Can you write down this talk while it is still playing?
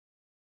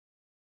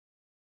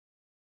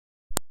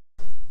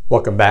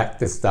Welcome back.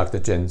 This is Dr.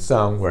 Jin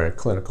Sung, where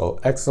clinical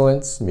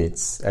excellence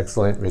meets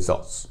excellent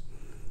results.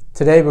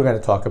 Today we're going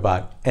to talk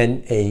about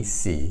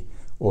NAC,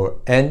 or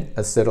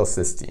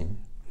N-Acetylcysteine.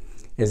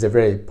 It is a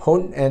very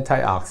potent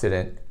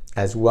antioxidant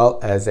as well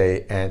as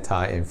an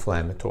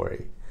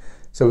anti-inflammatory.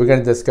 So we're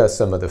going to discuss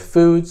some of the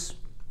foods,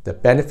 the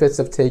benefits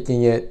of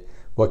taking it,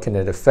 what can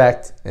it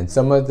affect, and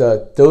some of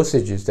the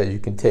dosages that you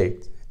can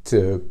take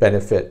to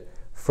benefit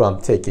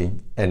from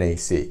taking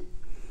NAC.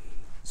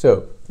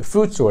 So the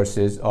food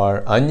sources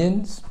are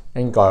onions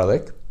and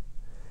garlic.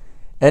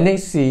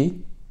 NAC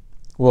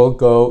will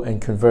go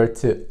and convert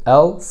to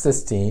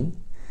L-cysteine,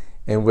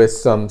 and with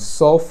some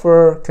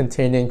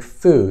sulfur-containing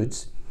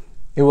foods,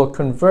 it will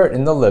convert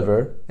in the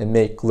liver and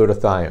make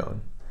glutathione.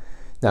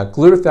 Now,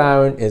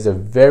 glutathione is a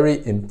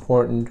very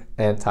important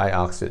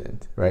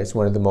antioxidant, right? It's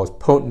one of the most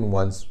potent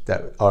ones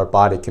that our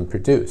body can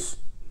produce.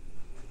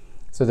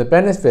 So the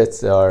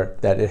benefits are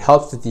that it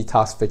helps the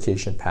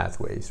detoxification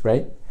pathways,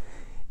 right?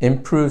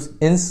 Improves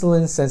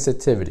insulin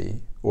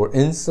sensitivity or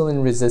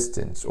insulin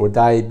resistance or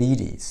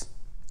diabetes,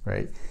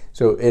 right?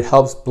 So it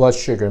helps blood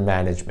sugar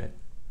management.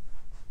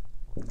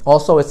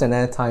 Also, it's an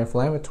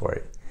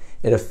anti-inflammatory.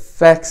 It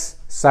affects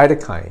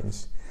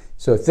cytokines,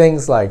 so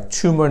things like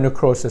tumor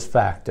necrosis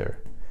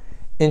factor,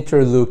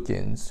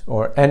 interleukins,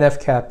 or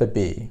NF-kappa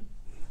B.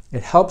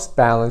 It helps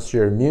balance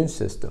your immune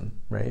system,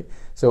 right?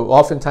 So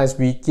oftentimes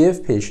we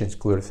give patients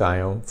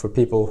glutathione for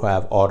people who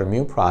have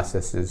autoimmune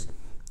processes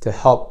to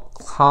help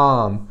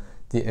calm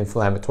the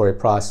inflammatory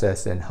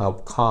process and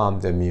help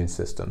calm the immune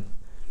system.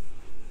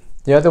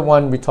 The other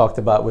one we talked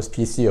about was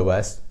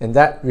PCOS, and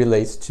that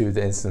relates to the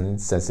insulin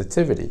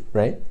sensitivity,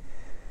 right?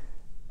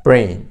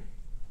 Brain.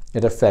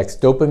 It affects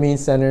dopamine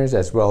centers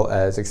as well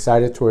as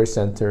excitatory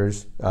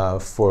centers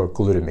for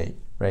glutamate,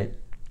 right?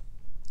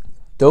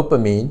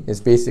 Dopamine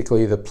is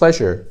basically the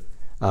pleasure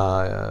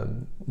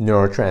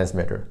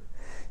neurotransmitter.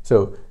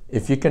 So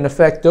if you can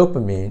affect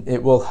dopamine,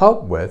 it will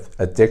help with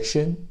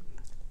addiction,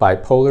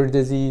 bipolar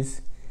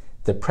disease,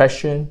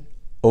 depression,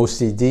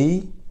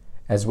 OCD,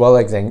 as well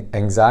as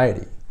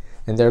anxiety.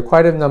 And there are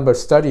quite a number of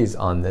studies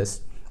on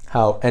this,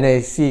 how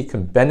NAC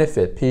can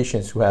benefit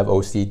patients who have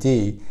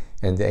OCD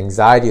and the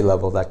anxiety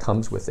level that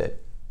comes with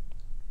it.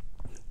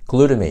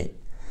 Glutamate.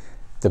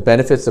 The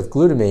benefits of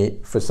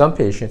glutamate for some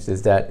patients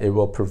is that it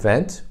will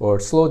prevent or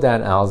slow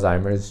down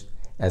Alzheimer's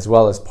as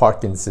well as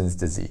Parkinson's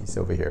disease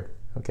over here,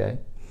 okay?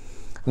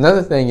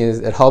 Another thing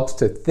is it helps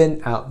to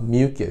thin out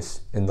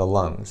mucus in the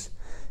lungs.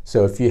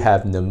 So if you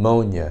have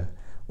pneumonia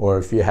or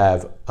if you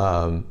have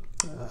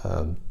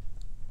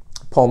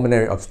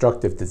pulmonary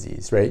obstructive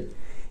disease, right?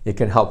 It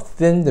can help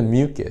thin the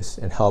mucus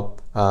and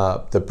help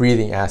the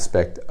breathing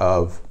aspect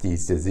of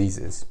these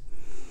diseases.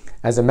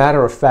 As a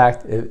matter of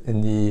fact,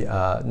 in the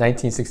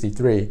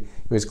 1963, it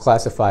was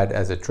classified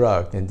as a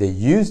drug, and they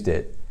used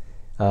it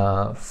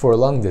for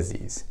lung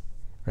disease,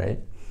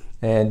 right?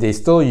 And they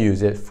still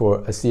use it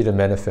for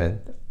acetaminophen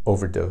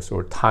overdose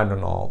or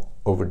Tylenol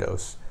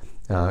overdose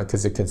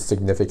because it can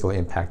significantly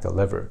impact the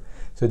liver.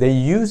 So they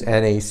use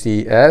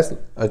NAC as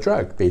a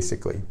drug,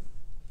 basically.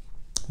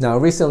 Now,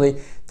 recently,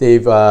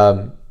 they've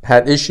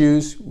had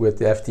issues with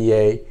the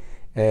FDA,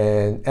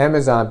 and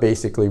Amazon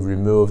basically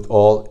removed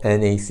all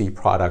NAC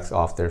products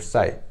off their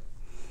site.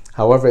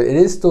 However, it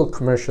is still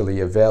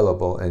commercially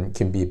available and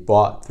can be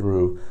bought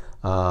through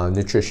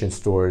nutrition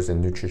stores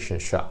and nutrition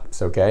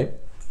shops, okay?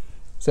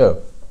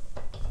 So,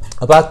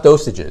 about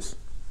dosages.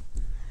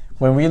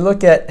 When we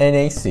look at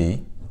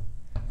NAC,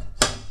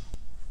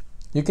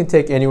 you can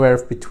take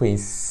anywhere between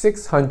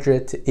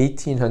 600 to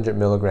 1800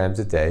 milligrams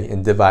a day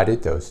in divided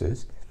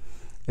doses.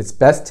 It's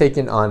best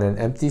taken on an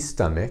empty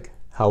stomach.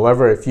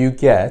 However, if you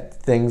get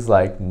things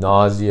like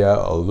nausea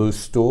or loose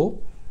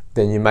stool,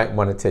 then you might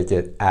want to take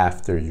it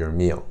after your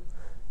meal,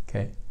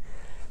 okay?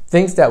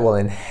 Things that will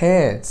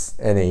enhance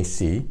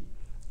NAC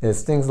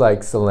is things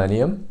like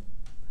selenium,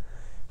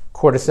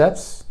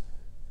 cordyceps,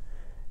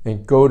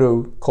 and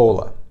gotu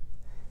kola.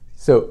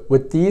 So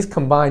with these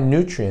combined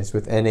nutrients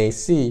with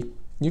NAC,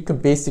 you can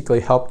basically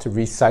help to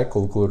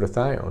recycle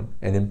glutathione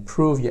and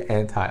improve your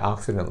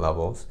antioxidant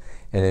levels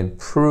and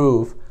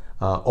improve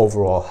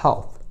overall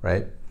health,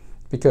 right?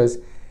 Because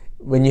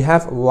when you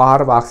have a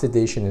lot of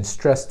oxidation and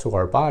stress to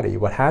our body,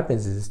 what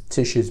happens is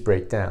tissues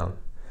break down.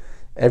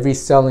 Every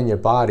cell in your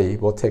body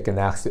will take an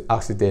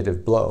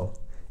oxidative blow,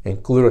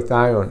 and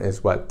glutathione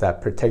is what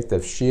that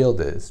protective shield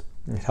is.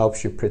 It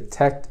helps you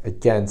protect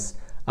against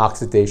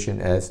oxidation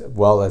as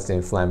well as the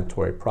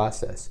inflammatory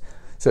process.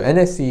 So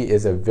NAC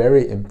is a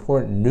very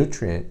important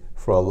nutrient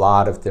for a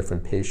lot of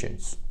different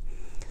patients.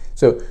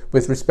 So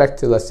with respect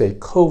to, let's say,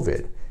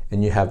 COVID,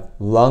 and you have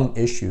lung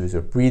issues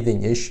or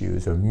breathing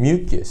issues or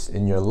mucus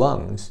in your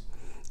lungs,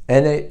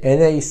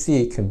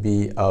 NAC can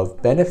be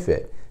of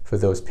benefit for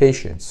those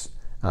patients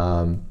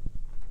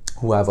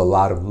who have a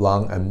lot of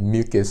lung and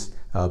mucus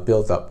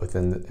buildup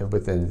within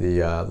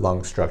the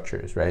lung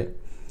structures, right?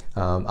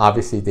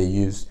 Obviously, they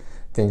use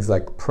things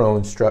like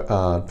prone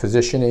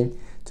positioning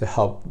to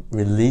help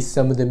release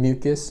some of the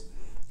mucus,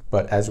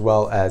 but as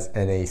well as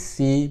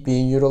NAC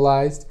being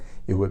utilized,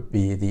 it would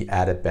be the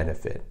added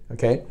benefit,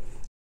 okay?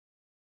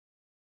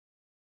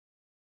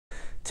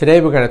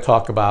 Today we're going to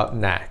talk about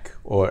NAC,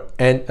 or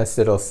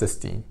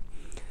N-Acetylcysteine.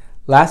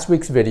 Last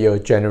week's video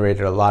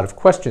generated a lot of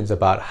questions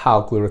about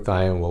how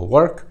glutathione will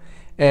work,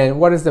 and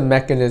what is the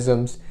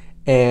mechanisms,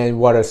 and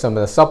what are some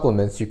of the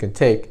supplements you can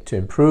take to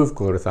improve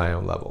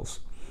glutathione levels.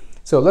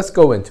 So let's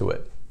go into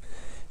it.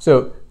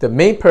 So the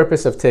main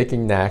purpose of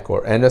taking NAC,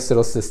 or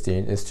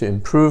N-Acetylcysteine, is to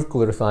improve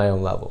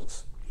glutathione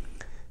levels.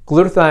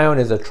 Glutathione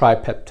is a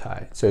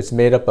tripeptide, so it's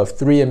made up of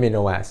 3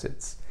 amino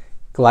acids: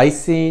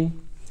 glycine,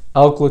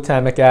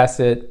 L-glutamic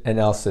acid, and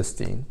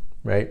L-cysteine,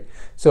 right?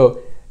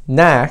 So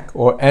NAC,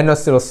 or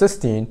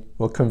N-Acetylcysteine,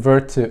 will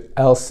convert to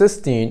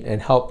L-cysteine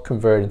and help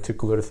convert into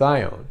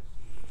glutathione.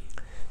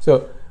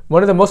 So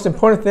one of the most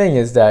important things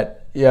is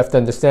that you have to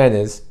understand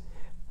is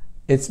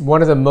it's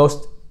one of the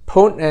most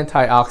potent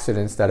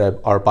antioxidants that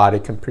our body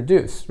can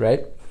produce,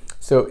 right?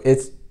 So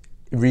it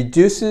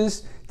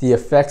reduces the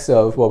effects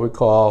of what we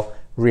call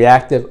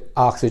reactive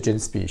oxygen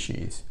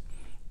species,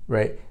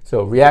 right?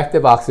 So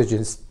reactive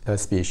oxygen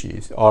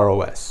species,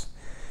 ROS.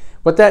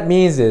 What that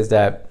means is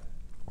that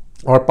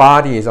our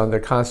body is under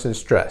constant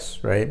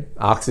stress, right?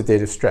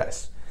 Oxidative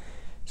stress.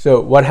 So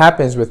what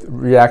happens with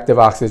reactive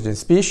oxygen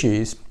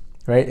species,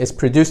 right? It's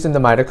produced in the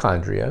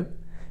mitochondria,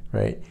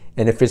 right?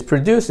 And if it's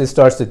produced, it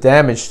starts to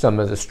damage some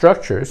of the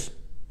structures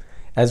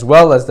as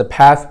well as the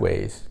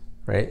pathways,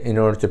 right? In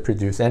order to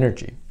produce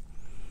energy.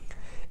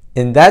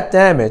 And that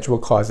damage will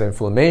cause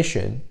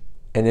inflammation,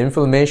 and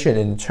inflammation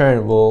in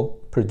turn will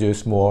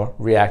produce more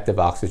reactive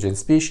oxygen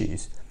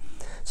species.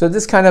 So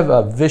this kind of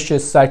a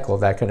vicious cycle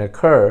that can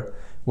occur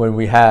when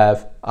we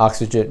have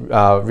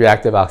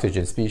reactive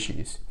oxygen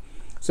species.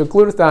 So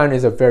glutathione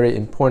is a very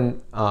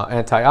important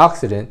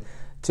antioxidant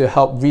to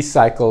help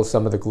recycle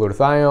some of the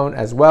glutathione,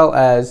 as well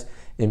as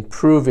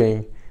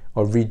improving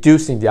or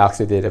reducing the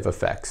oxidative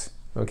effects,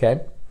 okay?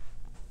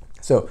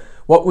 So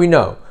what we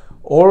know,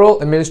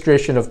 oral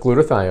administration of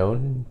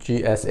glutathione,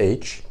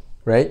 GSH,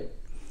 right?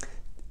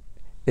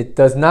 It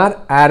does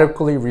not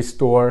adequately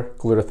restore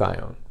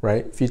glutathione,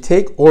 right? If you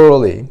take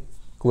orally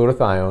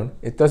glutathione,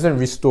 it doesn't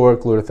restore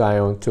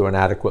glutathione to an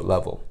adequate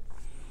level.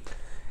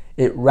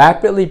 It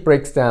rapidly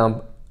breaks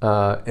down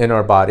in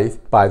our body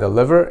by the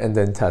liver and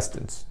the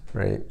intestines,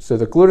 right? So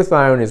the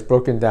glutathione is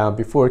broken down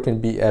before it can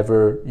be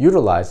ever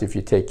utilized if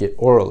you take it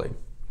orally.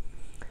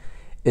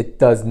 It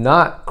does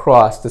not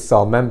cross the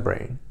cell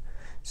membrane.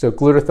 So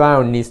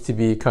glutathione needs to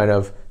be kind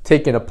of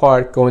taken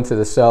apart, go into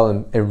the cell,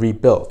 and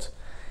rebuilt.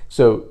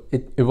 So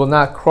it will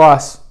not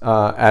cross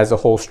as a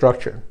whole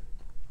structure.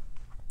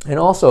 And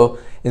also,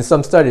 in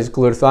some studies,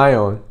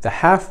 glutathione, the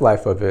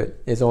half-life of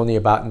it is only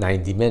about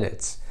 90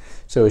 minutes.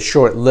 So it's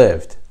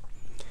short-lived.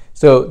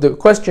 So the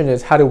question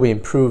is, how do we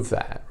improve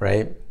that,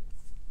 right?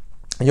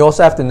 You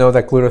also have to know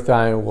that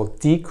glutathione will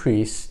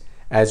decrease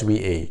as we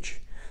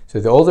age. So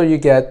the older you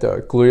get,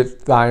 the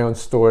glutathione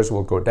stores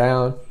will go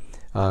down,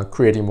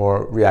 creating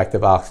more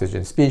reactive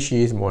oxygen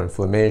species, more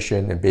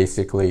inflammation, and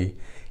basically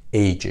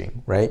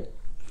aging, right?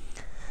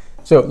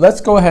 So let's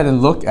go ahead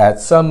and look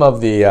at some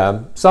of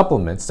the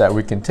supplements that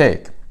we can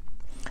take.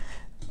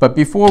 But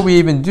before we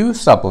even do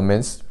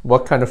supplements,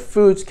 what kind of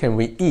foods can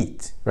we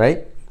eat,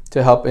 right,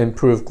 to help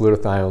improve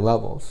glutathione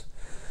levels?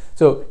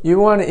 So you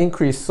want to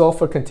increase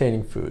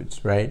sulfur-containing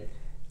foods, right?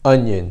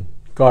 Onion,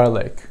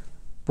 garlic,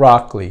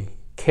 broccoli,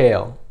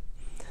 kale.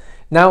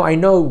 Now I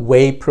know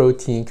whey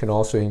protein can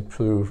also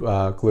improve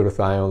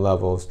glutathione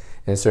levels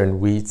in certain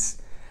wheats.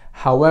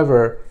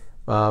 However,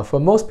 for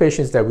most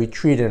patients that we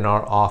treat in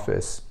our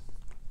office,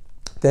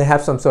 they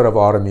have some sort of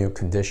autoimmune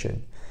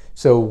condition.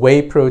 So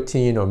whey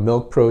protein or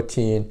milk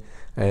protein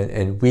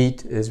and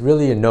wheat is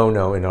really a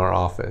no-no in our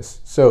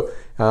office. So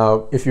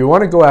if you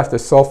want to go after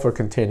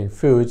sulfur-containing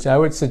foods, I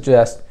would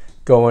suggest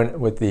going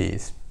with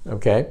these,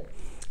 okay?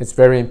 It's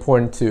very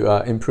important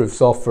to improve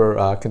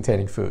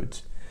sulfur-containing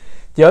foods.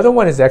 The other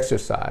one is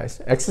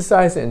exercise.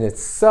 Exercise in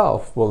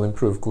itself will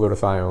improve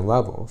glutathione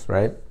levels,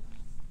 right?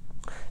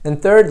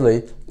 And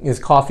thirdly is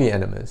coffee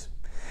enemas.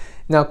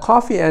 Now,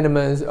 coffee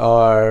enemas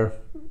are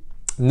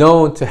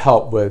known to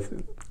help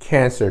with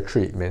cancer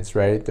treatments,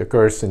 right? The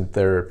Gerson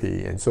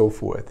therapy and so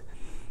forth.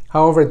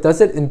 However,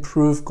 does it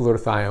improve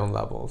glutathione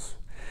levels?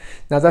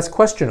 Now that's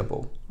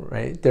questionable,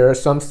 right? There are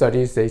some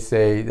studies, they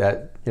say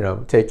that,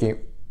 taking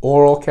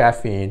oral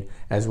caffeine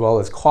as well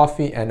as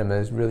coffee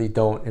enemas really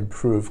don't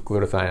improve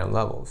glutathione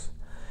levels.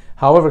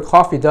 However,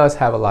 coffee does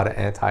have a lot of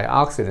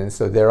antioxidants,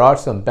 so there are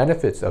some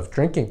benefits of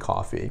drinking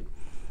coffee.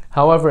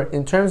 However,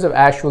 in terms of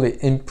actually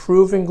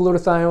improving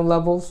glutathione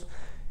levels,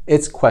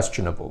 it's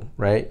questionable,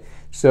 right?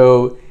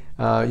 So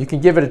you can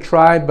give it a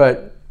try,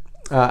 but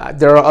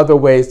there are other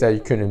ways that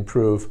you can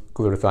improve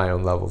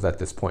glutathione levels at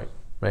this point,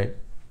 right?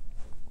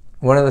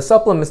 One of the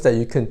supplements that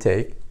you can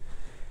take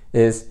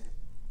is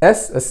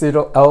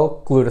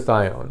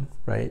S-acetyl-L-glutathione,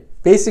 right?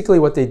 Basically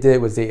what they did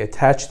was they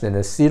attached an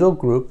acetyl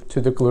group to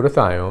the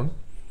glutathione,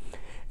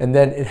 and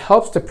then it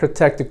helps to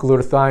protect the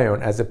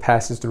glutathione as it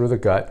passes through the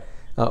gut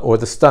or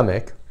the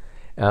stomach.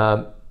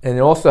 and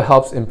it also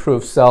helps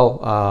improve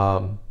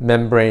cell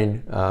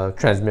membrane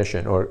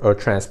transmission or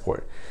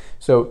transport.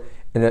 So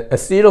an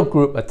acetyl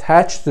group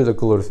attached to the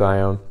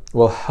glutathione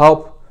will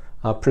help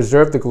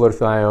preserve the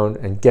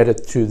glutathione and get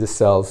it to the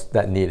cells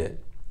that need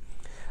it.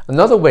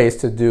 Another way is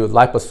to do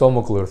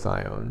liposomal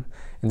glutathione.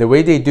 And the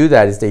way they do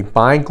that is they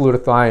bind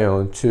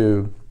glutathione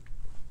to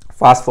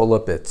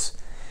phospholipids.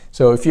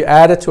 So if you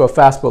add it to a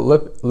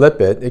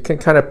phospholipid, it can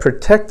kind of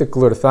protect the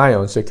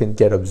glutathione so it can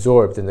get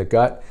absorbed in the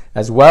gut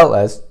as well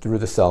as through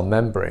the cell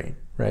membrane,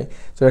 right?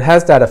 So it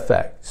has that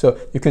effect. So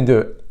you can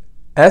do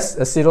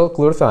S-acetyl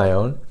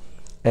glutathione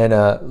and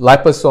a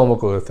liposomal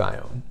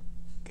glutathione,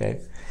 okay?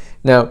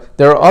 Now,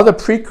 there are other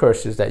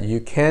precursors that you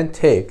can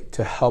take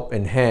to help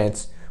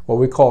enhance what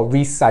we call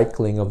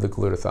recycling of the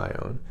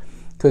glutathione.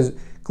 Because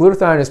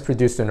glutathione is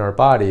produced in our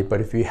body,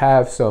 but if you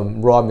have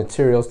some raw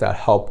materials that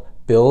help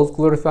build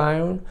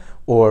glutathione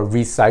or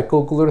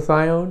recycle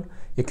glutathione,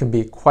 it can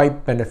be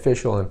quite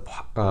beneficial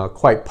and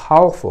quite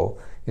powerful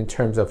in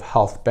terms of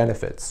health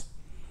benefits.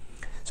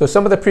 So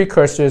some of the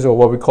precursors, or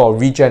what we call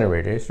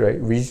regenerators,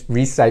 right,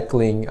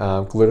 recycling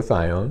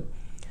glutathione,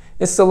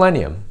 is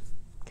selenium,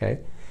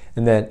 okay?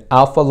 And then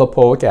alpha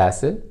lipoic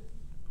acid,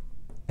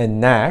 and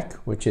NAC,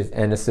 which is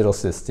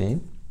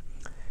N-Acetylcysteine,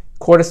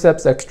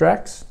 cordyceps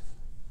extracts,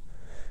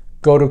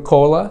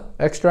 gotu-kola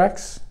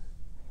extracts,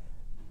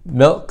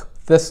 milk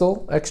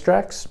thistle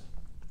extracts,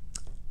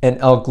 and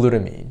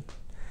L-glutamine.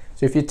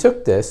 So if you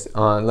took this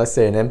on, let's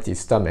say, an empty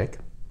stomach,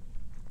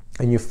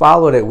 and you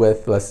followed it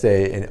with, let's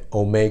say, an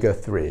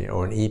omega-3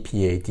 or an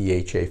EPA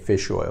DHA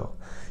fish oil,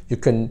 you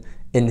can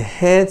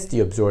enhance the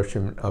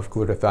absorption of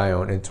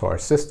glutathione into our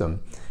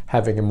system,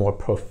 having a more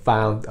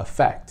profound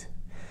effect.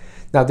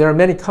 Now, there are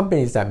many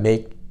companies that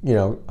make,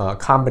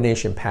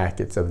 combination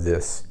packets of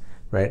this,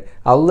 right?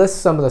 I'll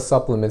list some of the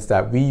supplements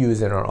that we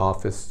use in our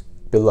office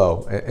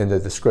below in the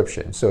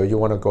description, so you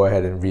want to go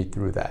ahead and read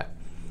through that.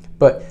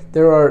 But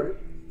there are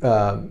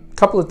a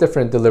couple of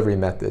different delivery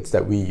methods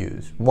that we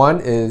use.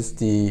 One is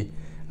the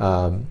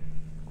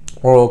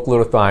oral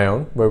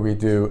glutathione, where we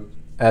do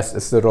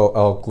S-acetyl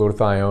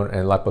L-glutathione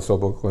and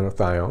liposomal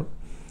glutathione.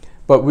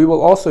 But we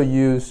will also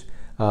use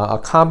a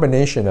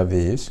combination of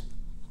these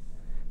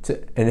to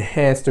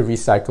enhance the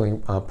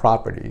recycling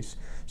properties.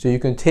 So you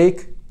can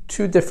take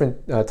two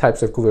different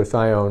types of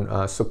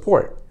glutathione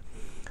support.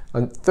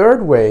 A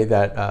third way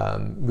that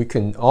we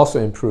can also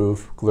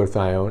improve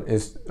glutathione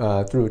is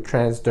through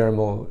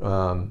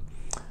transdermal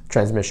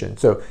transmission.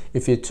 So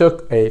if you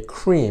took a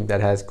cream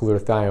that has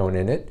glutathione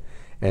in it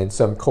and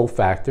some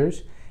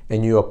cofactors,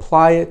 and you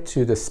apply it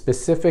to the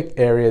specific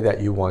area that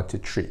you want to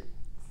treat.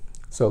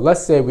 So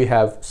let's say we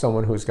have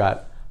someone who's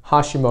got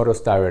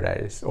Hashimoto's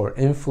thyroiditis or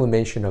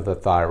inflammation of the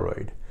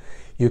thyroid.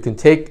 You can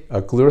take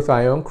a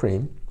glutathione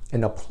cream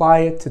and apply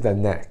it to the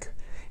neck,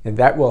 and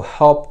that will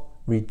help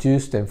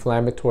reduce the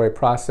inflammatory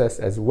process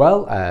as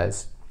well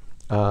as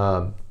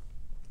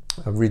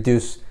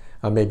reduce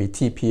maybe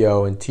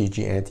TPO and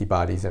TG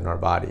antibodies in our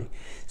body.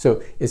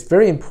 So it's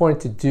very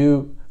important to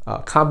do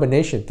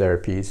combination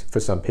therapies for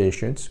some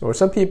patients, or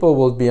some people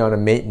will be on a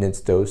maintenance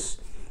dose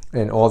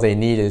and all they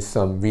need is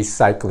some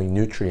recycling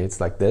nutrients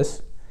like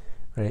this,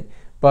 right?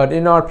 But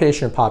in our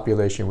patient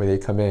population where they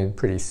come in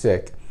pretty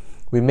sick,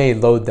 we may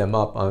load them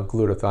up on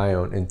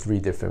glutathione in 3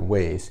 different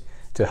ways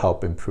to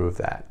help improve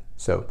that.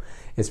 So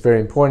it's very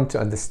important to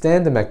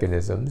understand the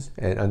mechanisms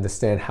and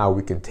understand how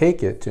we can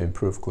take it to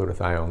improve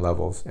glutathione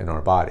levels in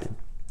our body,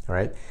 all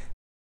right?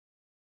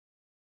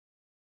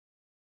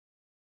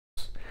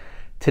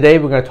 Today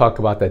we're going to talk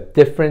about the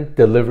different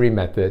delivery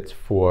methods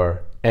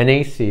for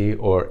NAC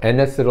or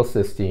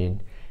N-Acetylcysteine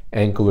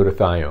and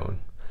glutathione.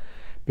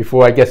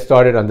 Before I get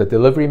started on the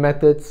delivery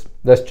methods,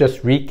 let's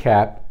just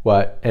recap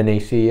what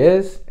NAC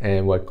is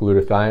and what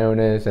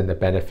glutathione is and the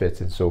benefits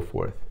and so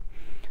forth.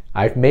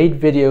 I've made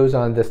videos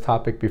on this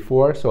topic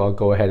before, so I'll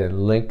go ahead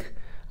and link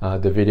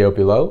the video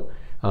below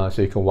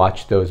so you can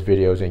watch those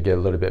videos and get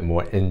a little bit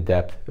more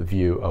in-depth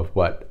view of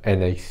what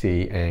NAC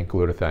and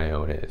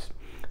glutathione is.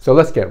 So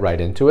let's get right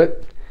into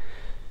it.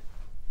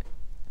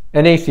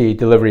 NAC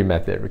delivery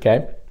method,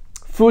 okay?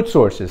 Food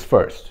sources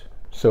first.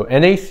 So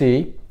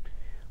NAC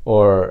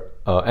or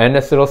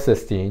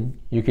N-Acetylcysteine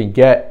you can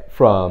get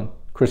from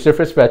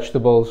cruciferous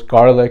vegetables,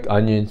 garlic,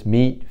 onions,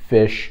 meat,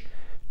 fish,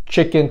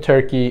 chicken,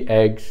 turkey,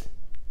 eggs,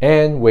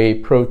 and whey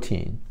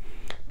protein.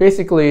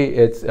 Basically,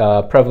 it's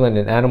prevalent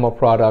in animal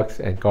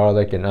products and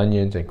garlic and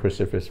onions and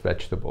cruciferous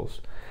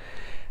vegetables.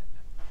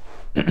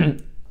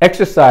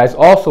 Exercise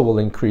also will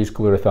increase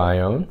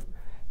glutathione,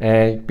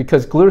 and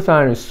because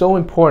glutathione is so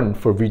important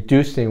for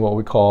reducing what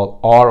we call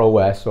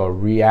ROS or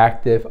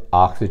reactive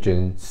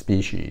oxygen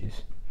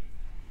species.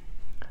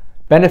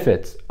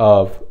 Benefits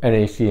of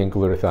NAC and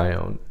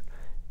glutathione: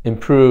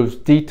 improves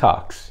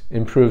detox,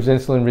 improves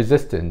insulin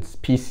resistance,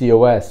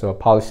 PCOS or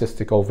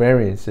polycystic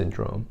ovarian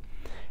syndrome.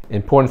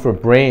 Important for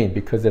brain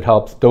because it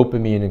helps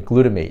dopamine and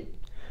glutamate.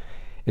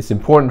 It's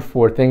important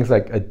for things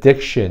like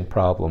addiction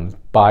problems,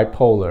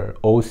 bipolar,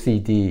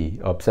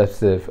 OCD,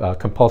 obsessive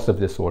compulsive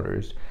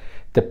disorders,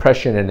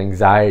 depression and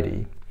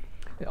anxiety.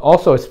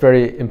 Also, it's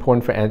very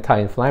important for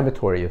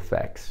anti-inflammatory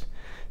effects.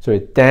 So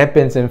it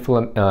dampens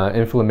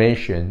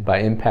inflammation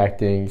by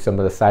impacting some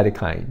of the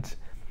cytokines.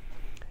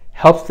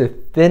 Helps to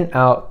thin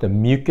out the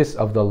mucus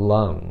of the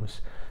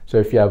lungs. So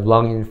if you have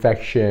lung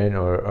infection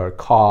or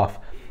cough,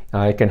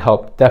 it can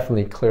help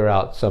definitely clear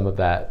out some of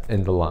that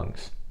in the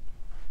lungs.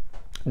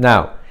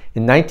 Now,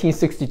 in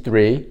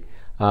 1963,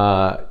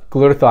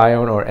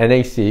 glutathione, or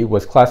NAC,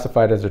 was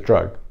classified as a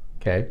drug,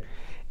 okay?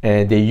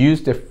 And they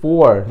used it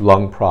for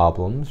lung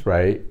problems,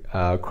 right?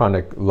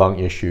 Chronic lung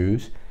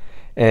issues.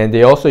 And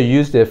they also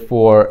used it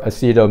for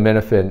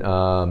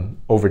acetaminophen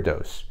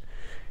overdose.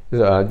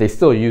 They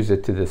still use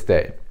it to this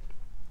day.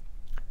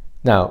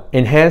 Now,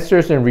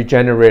 enhancers and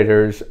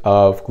regenerators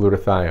of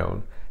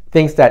glutathione.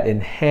 Things that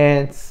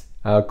enhance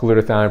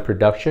glutathione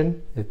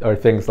production are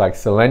things like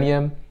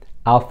selenium,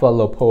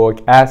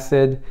 alpha-lipoic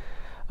acid,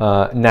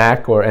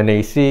 NAC or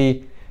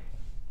NAC,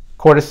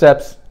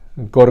 cordyceps,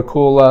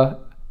 gotucola,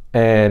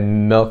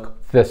 and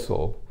milk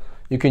thistle.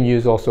 You can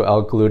use also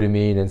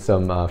L-glutamine and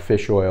some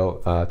fish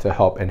oil to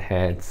help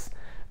enhance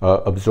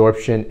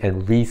absorption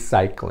and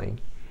recycling.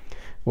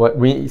 What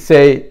we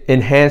say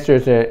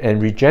enhancers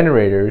and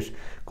regenerators,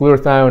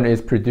 glutathione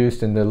is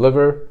produced in the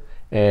liver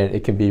and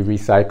it can be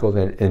recycled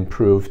and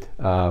improved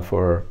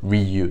for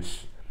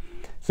reuse.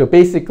 So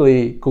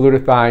basically,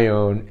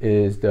 glutathione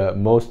is the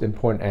most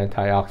important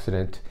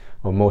antioxidant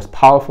or most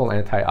powerful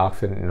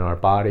antioxidant in our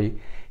body.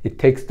 It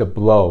takes the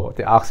blow,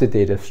 the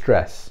oxidative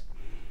stress.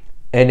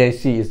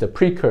 NAC is the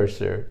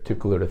precursor to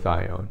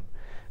glutathione.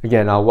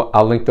 Again,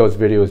 I'll link those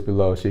videos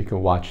below so you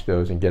can watch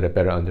those and get a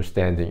better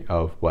understanding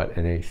of what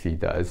NAC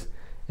does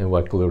and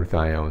what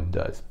glutathione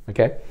does,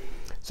 okay?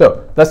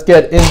 So let's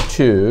get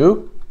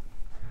into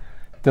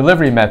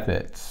delivery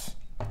methods.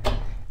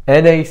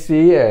 NAC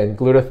and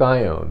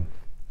glutathione.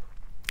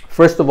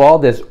 First of all,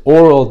 there's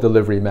oral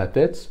delivery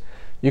methods.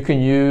 You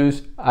can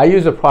use, I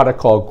use a product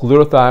called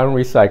Glutathione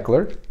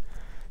Recycler.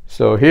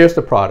 So here's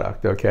the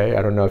product, okay?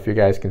 I don't know if you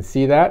guys can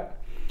see that,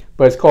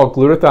 but it's called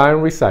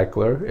Glutathione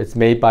Recycler. It's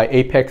made by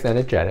Apex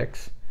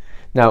Energetics.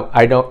 Now,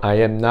 I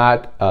am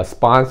not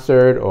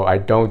sponsored, or I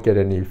don't get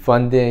any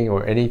funding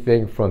or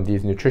anything from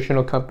these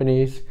nutritional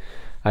companies.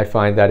 I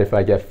find that if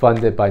I get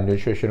funded by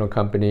nutritional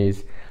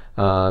companies,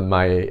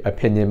 my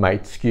opinion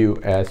might skew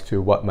as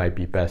to what might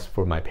be best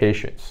for my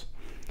patients.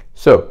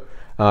 So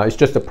it's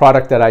just a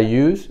product that I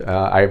use.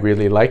 I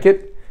really like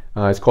it.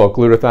 It's called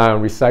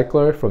Glutathione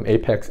Recycler from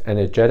Apex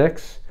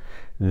Energetics.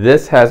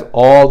 This has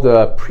all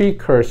the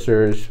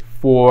precursors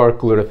for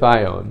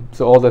glutathione.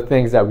 So all the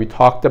things that we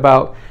talked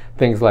about,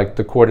 things like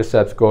the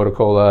cordyceps,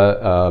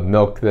 gotucola,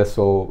 milk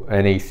thistle,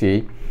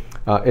 NAC,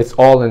 it's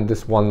all in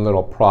this one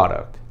little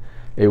product.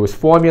 It was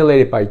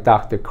formulated by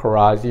Dr.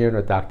 Karazian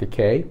or Dr.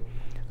 K.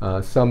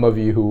 Some of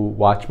you who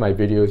watch my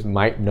videos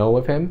might know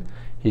of him.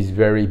 He's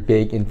very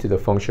big into the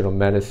functional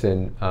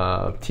medicine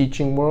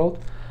teaching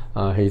world.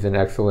 He's an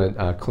excellent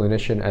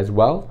clinician as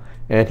well.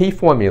 And he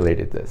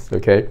formulated this,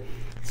 okay?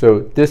 So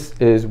this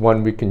is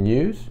one we can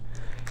use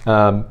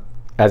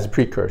as a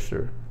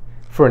precursor.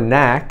 For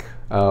NAC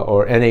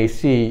or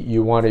NAC,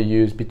 you want to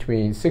use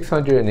between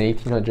 600 and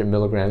 1800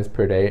 milligrams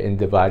per day in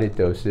divided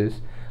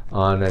doses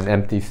on an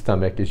empty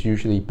stomach is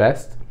usually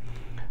best.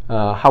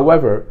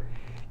 However,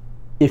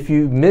 if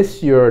you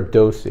miss your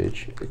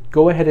dosage,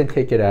 go ahead and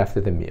take it after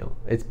the meal.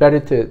 It's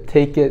better to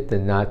take it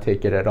than not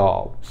take it at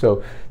all.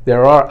 So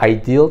there are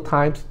ideal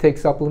times to take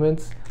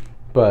supplements,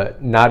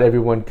 but not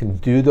everyone can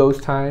do those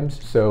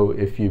times. So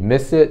if you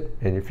miss it,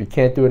 and if you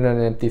can't do it on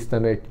an empty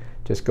stomach,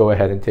 just go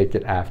ahead and take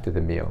it after the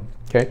meal,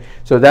 okay?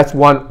 So that's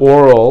one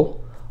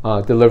oral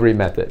delivery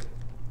method.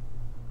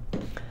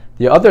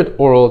 The other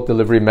oral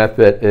delivery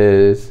method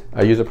is,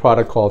 I use a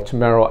product called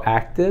Tumero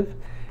Active,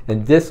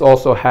 and this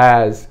also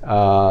has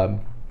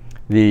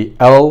the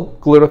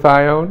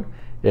L-glutathione.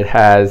 It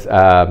has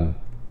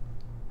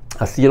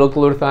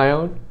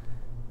acetylglutathione.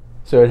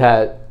 So it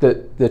has,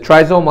 the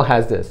trisomal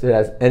has this. It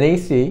has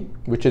NAC,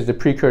 which is the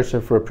precursor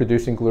for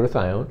producing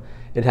glutathione.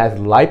 It has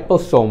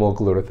liposomal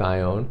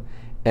glutathione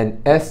and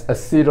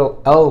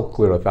S-acetyl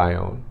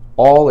L-glutathione,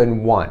 all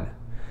in one.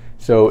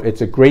 So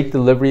it's a great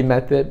delivery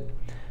method.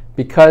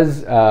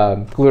 Because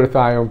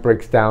glutathione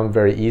breaks down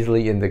very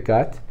easily in the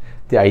gut,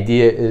 the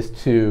idea is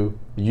to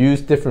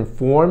use different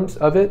forms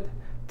of it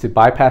to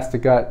bypass the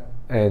gut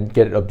and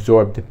get it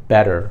absorbed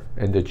better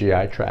in the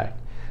GI tract.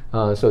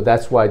 So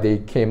that's why they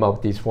came up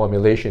with these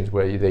formulations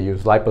where they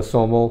use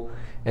liposomal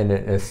and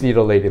an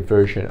acetylated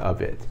version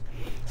of it.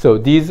 So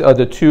these are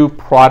the two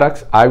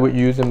products I would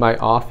use in my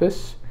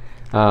office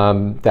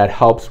that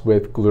helps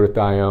with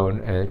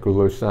glutathione and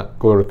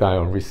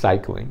glutathione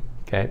recycling,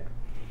 okay?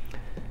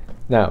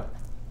 Now,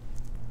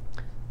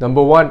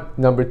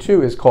 number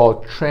two is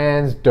called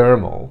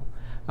transdermal.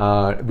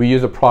 We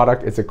use a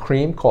product, it's a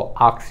cream called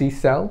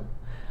OxyCell.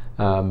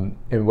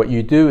 And what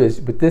you do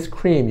is, with this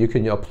cream, you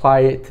can apply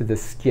it to the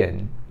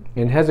skin.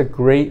 And it has a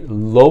great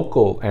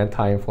local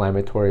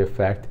anti-inflammatory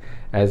effect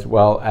as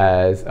well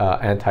as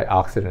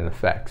antioxidant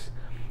effects.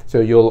 So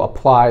you'll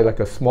apply like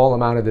a small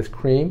amount of this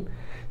cream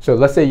So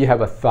let's say you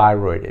have a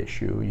thyroid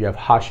issue, you have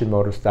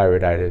Hashimoto's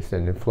thyroiditis,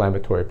 an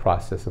inflammatory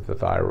process of the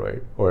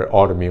thyroid or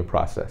autoimmune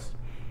process.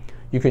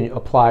 You can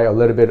apply a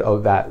little bit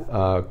of that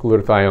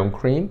glutathione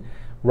cream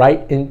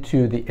right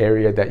into the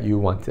area that you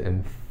want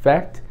to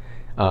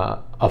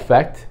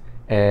affect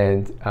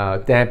and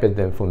dampen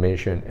the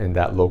inflammation in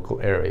that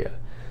local area.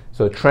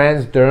 So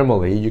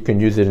transdermally, you can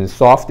use it in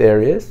soft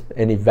areas,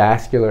 any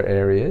vascular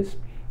areas,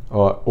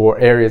 or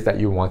areas that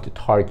you want to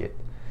target.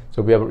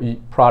 So we have a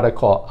product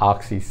called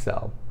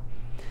OxyCell.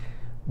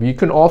 You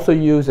can also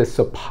use a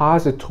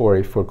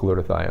suppository for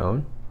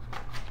glutathione.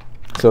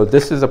 So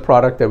this is a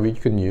product that we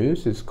can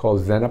use. It's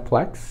called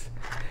Zenaplex.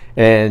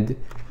 And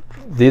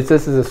this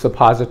is a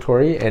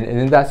suppository, and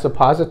in that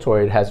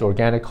suppository it has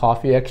organic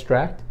coffee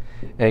extract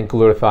and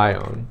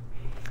glutathione.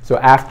 So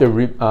after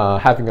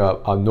having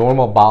a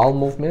normal bowel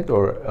movement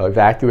or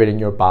evacuating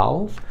your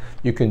bowels,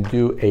 you can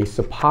do a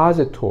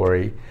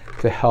suppository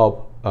to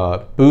help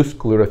boost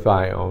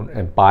glutathione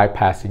and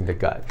bypassing the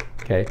gut.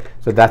 Okay,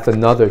 so that's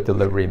another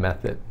delivery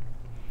method.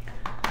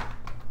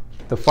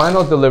 The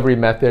final delivery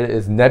method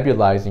is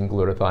nebulizing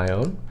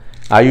glutathione.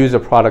 I use a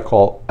product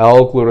called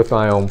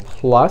L-Glutathione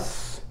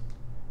Plus,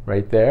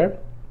 right there.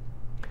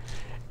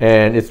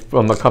 And it's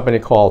from a company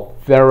called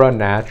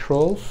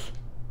TheraNaturals.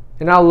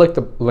 And I'll link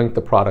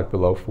the product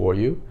below for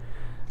you.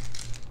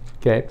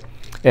 Okay,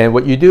 and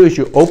what you do is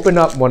you open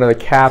up one of the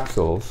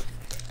capsules.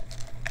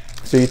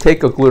 So you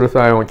take a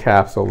glutathione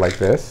capsule like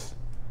this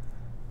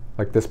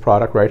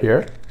product right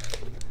here,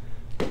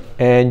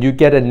 and you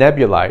get a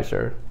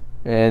nebulizer.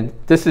 And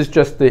this is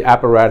just the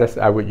apparatus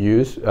I would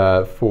use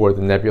for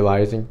the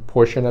nebulizing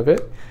portion of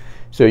it.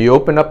 So you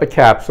open up a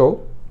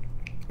capsule,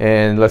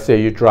 and let's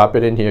say you drop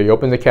it in here. You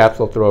open the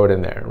capsule, throw it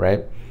in there,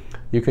 right?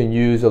 You can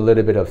use a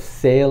little bit of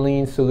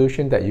saline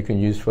solution that you can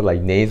use for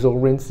like nasal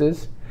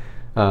rinses,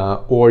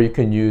 or you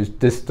can use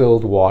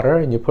distilled water,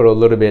 and you put a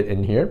little bit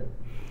in here,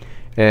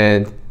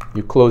 and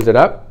you close it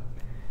up.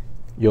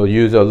 You'll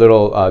use a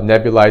little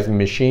nebulizing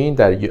machine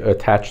that you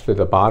attach to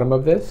the bottom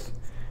of this,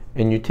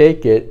 and you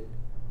take it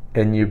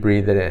and you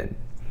breathe it in.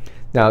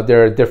 Now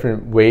there are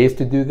different ways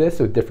to do this,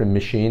 so different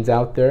machines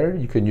out there.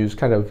 You can use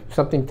kind of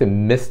something to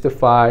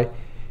mystify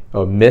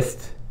or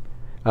mist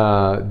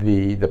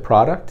the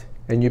product,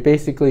 and you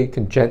basically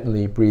can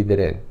gently breathe it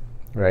in,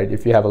 right?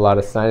 If you have a lot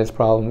of sinus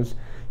problems,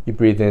 you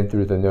breathe in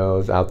through the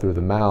nose, out through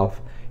the mouth.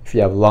 If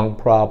you have lung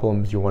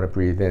problems, you want to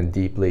breathe in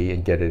deeply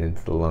and get it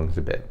into the lungs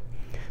a bit.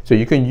 So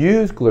you can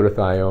use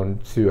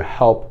glutathione to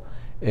help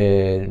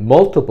in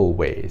multiple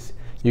ways.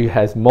 It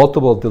has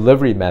multiple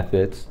delivery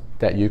methods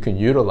that you can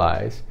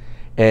utilize.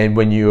 And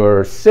when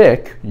you're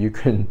sick, you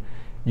can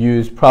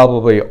use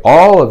probably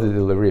all of the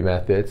delivery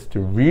methods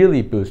to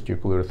really boost your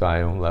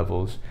glutathione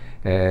levels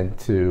and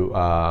to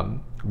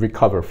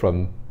recover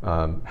from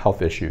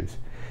health issues.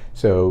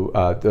 So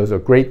those are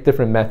great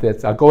different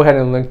methods. I'll go ahead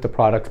and link the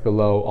products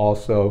below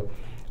also.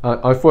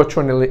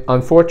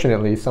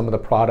 Unfortunately, some of the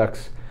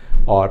products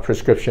are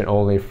prescription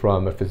only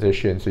from a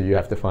physician, so you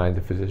have to find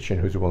a physician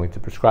who's willing to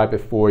prescribe it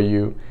for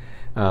you.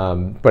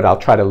 But I'll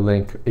try to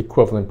link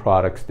equivalent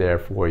products there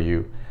for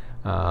you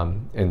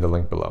in the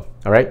link below.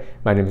 All right,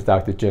 my name is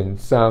Dr. Jin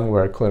Sung,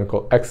 where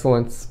clinical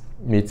excellence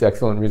meets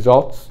excellent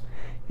results,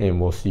 and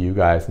we'll see you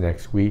guys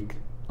next week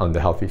on the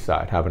healthy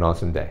side. Have an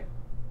awesome day.